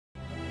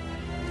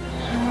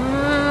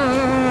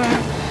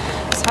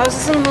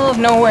house is in the middle of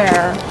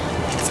nowhere.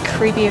 It's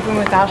creepy even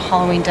without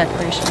Halloween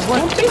decorations.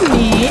 What do you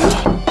mean?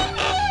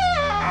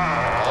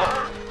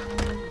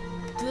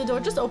 Did the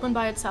door just open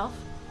by itself?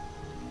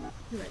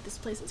 You're right, this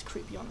place is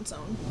creepy on its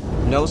own.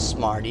 No,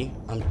 Smarty.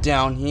 I'm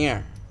down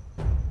here.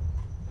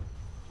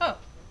 Oh,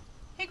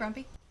 hey,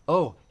 Grumpy.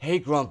 Oh, hey,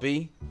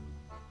 Grumpy.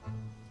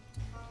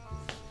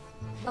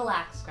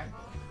 Relax, Grumpy.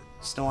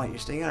 Snow White, you're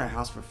staying at our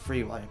house for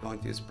free while you're going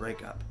through this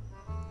breakup.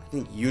 I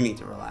think you need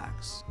to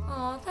relax.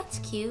 Aw, that's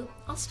cute.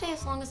 I'll stay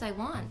as long as I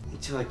want.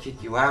 Until I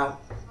kick you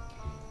out.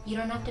 You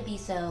don't have to be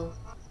so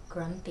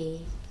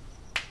grumpy.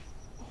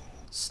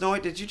 Snow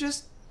White, did you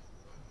just...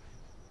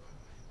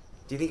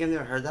 Do you think I've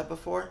never heard that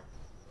before?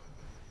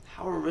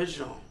 How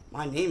original.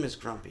 My name is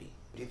Grumpy.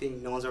 Do you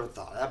think no one's ever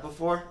thought of that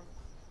before?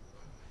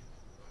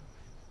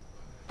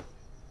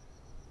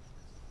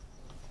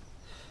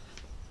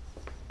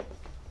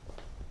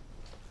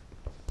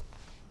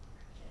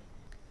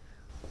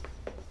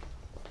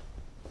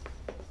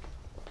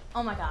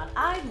 Oh my god,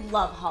 I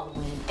love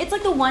Halloween. It's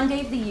like the one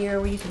day of the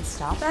year where you can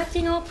stop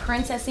acting all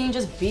princessy and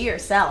just be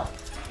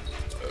yourself.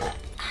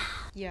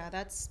 Yeah,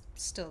 that's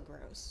still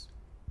gross.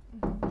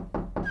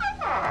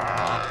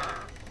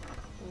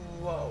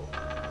 Whoa.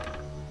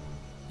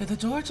 Did the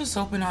door just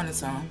open on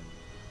its own?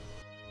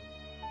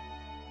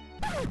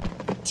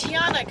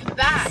 Tiana, come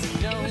back!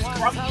 It was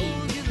Grumpy.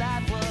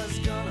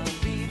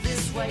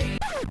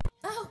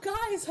 Oh,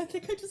 guys, I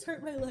think I just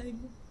hurt my leg.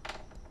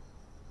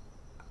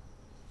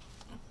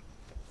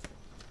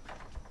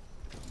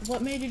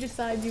 What made you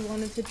decide you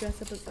wanted to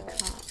dress up as a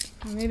cop?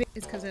 Maybe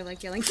it's because I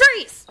like yelling,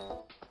 freeze!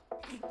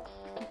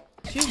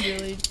 She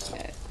really...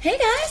 Hey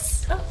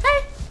guys! Oh,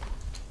 hey!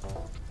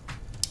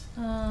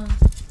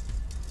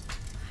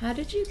 How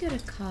did you get a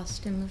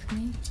costume of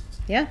me?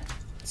 Yeah,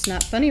 it's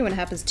not funny when it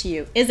happens to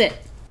you, is it?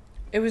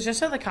 It was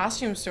just at the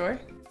costume store.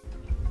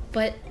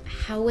 But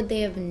how would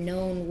they have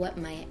known what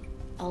my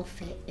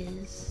outfit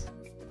is?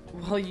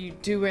 Well, you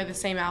do wear the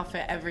same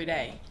outfit every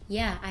day.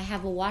 Yeah, I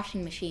have a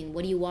washing machine.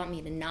 What do you want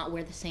me to not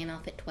wear the same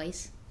outfit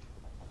twice?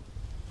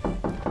 Trick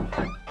or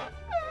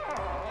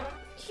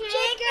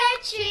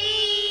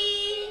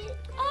treat!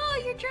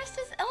 Oh, you're dressed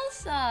as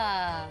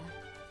Elsa.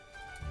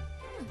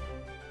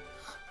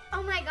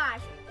 Oh my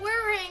gosh,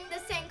 we're wearing the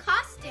same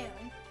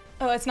costume.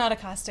 Oh, it's not a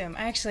costume.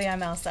 Actually,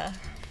 I'm Elsa.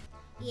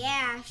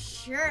 Yeah,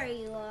 sure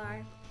you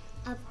are.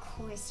 Of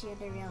course you're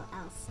the real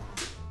Elsa.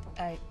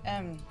 I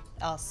am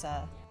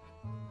Elsa.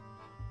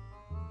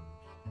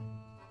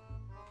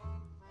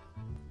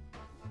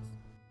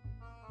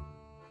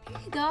 Here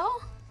you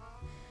go.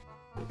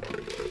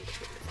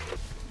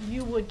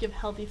 You would give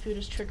healthy food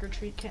as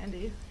trick-or-treat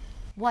candy.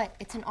 What?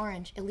 It's an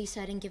orange. At least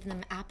I didn't give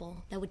them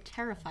apple. That would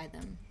terrify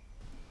them.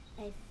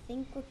 I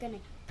think we're gonna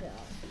go.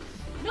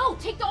 No,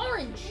 take the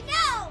orange!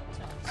 No!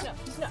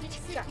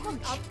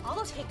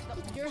 I'll take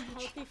them. Your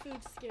healthy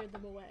food scared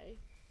them away.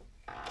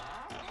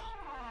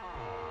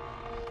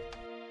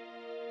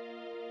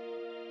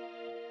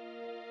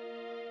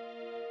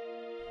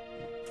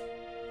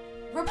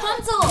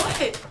 Rapunzel!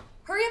 What?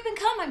 Hurry up and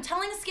come, I'm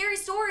telling a scary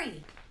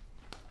story.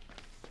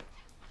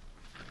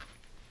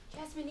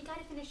 Jasmine, you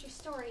gotta finish your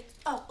story.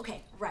 Oh,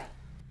 okay, right.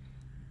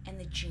 And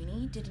the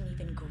genie didn't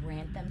even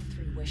grant them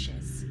 3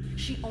 wishes.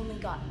 She only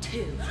got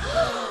 2.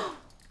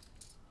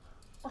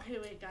 Okay,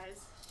 wait,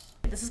 guys.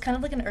 This is kind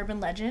of like an urban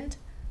legend,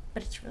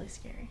 but it's really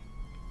scary.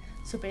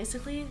 So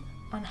basically,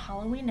 on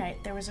Halloween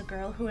night, there was a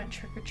girl who went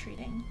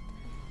trick-or-treating,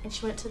 and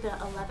she went to the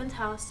 11th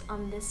house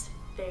on this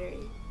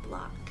very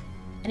block.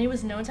 And it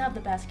was known to have the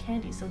best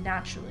candy, so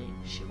naturally,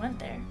 she went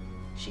there.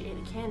 She ate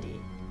a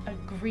candy, a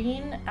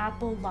green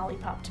apple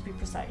lollipop to be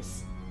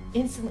precise.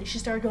 Instantly, she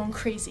started going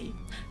crazy.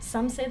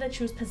 Some say that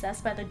she was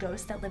possessed by the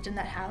ghost that lived in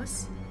that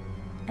house,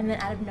 and then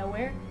out of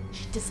nowhere,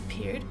 she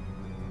disappeared,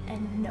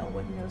 and no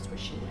one knows where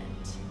she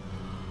went.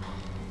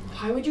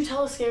 Why would you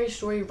tell a scary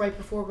story right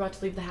before we're about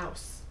to leave the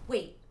house?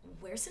 Wait,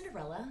 where's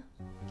Cinderella?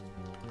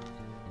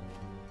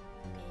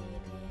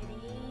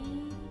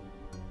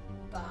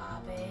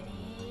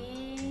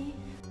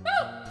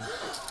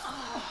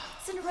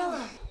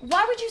 Cinderella,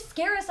 why would you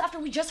scare us after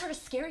we just heard a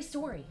scary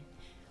story?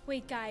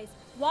 Wait, guys,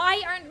 why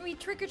aren't we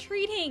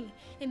trick-or-treating?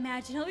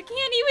 Imagine all the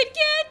candy we'd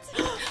get!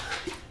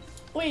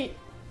 Wait,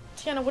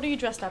 Tiana, what are you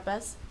dressed up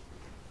as?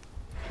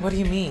 What do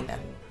you mean?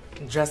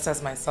 I'm dressed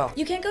as myself.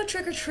 You can't go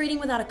trick-or-treating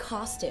without a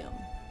costume.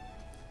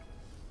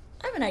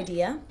 I have an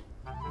idea.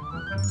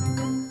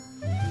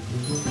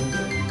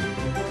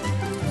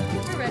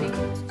 We're ready.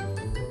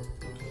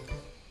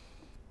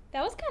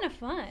 That was kind of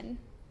fun.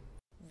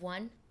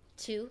 1,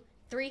 2,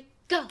 3,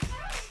 go!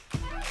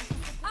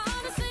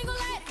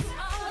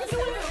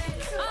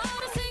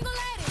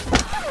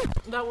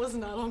 That was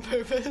not on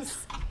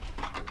purpose.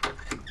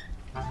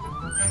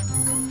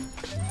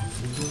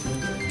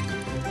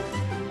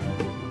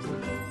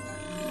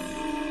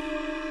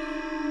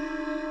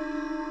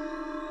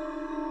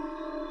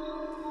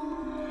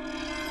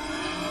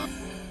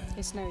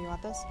 Hey, Snow, you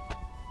want this?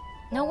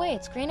 No way,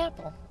 it's green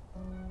apple.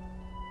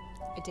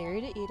 I dare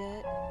you to eat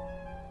it.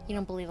 You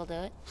don't believe I'll do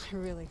it? I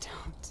really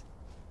don't.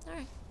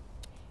 Alright.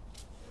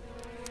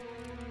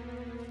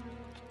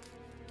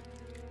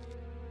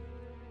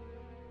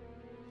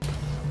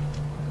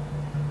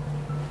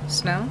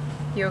 Snow,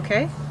 you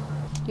okay?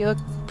 You look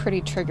pretty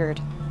triggered.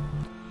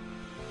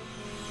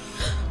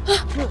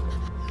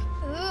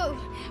 Ooh,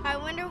 I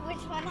wonder which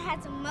one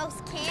has the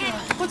most candy.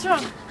 What's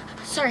wrong?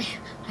 Sorry,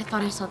 I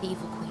thought I saw the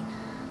evil queen.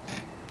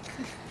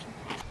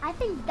 I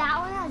think that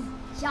one has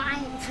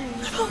giant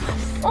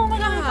teeth. Oh my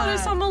god, I thought I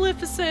saw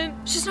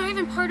Maleficent. She's not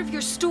even part of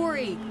your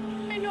story.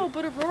 I know,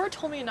 but Aurora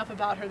told me enough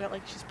about her that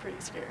like she's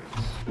pretty scary.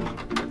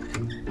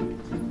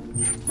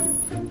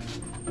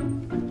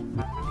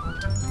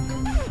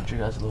 Aren't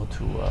you guys a little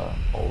too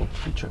old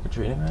to be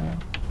trick-or-treating right now?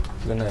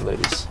 Good night,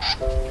 ladies.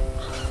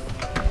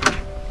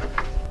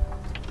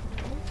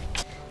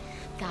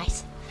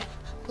 Guys,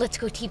 let's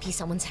go TP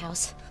someone's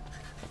house.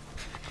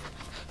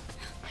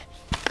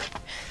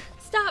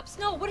 Stop,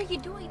 Snow, what are you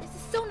doing? This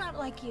is so not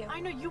like you. I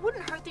know, you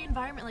wouldn't hurt the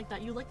environment like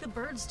that. You like the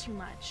birds too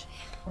much.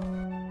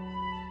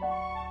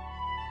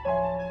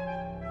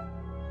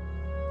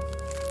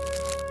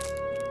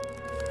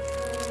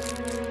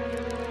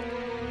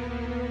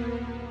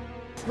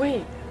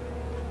 Wait,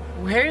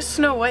 where's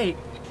Snow White?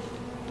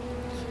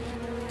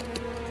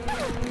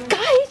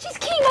 Guys, she's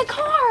keying my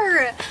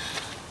car!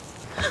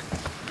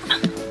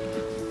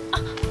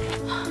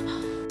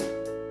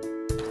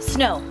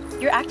 Snow,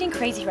 you're acting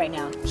crazy right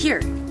now.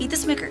 Here, eat the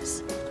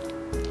Snickers.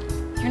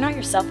 You're not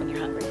yourself when you're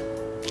hungry.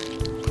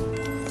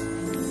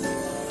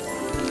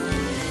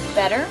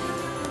 Better?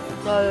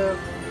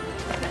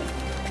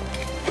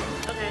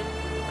 Okay,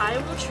 I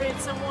will trade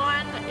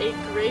someone a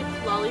grape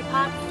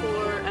lollipop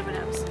for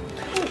M&M's.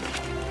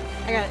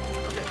 I got it.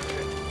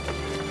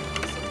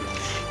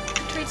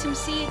 Trade some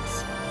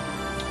seats.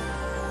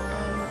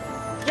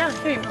 Yeah,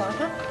 here you go,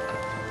 Martha.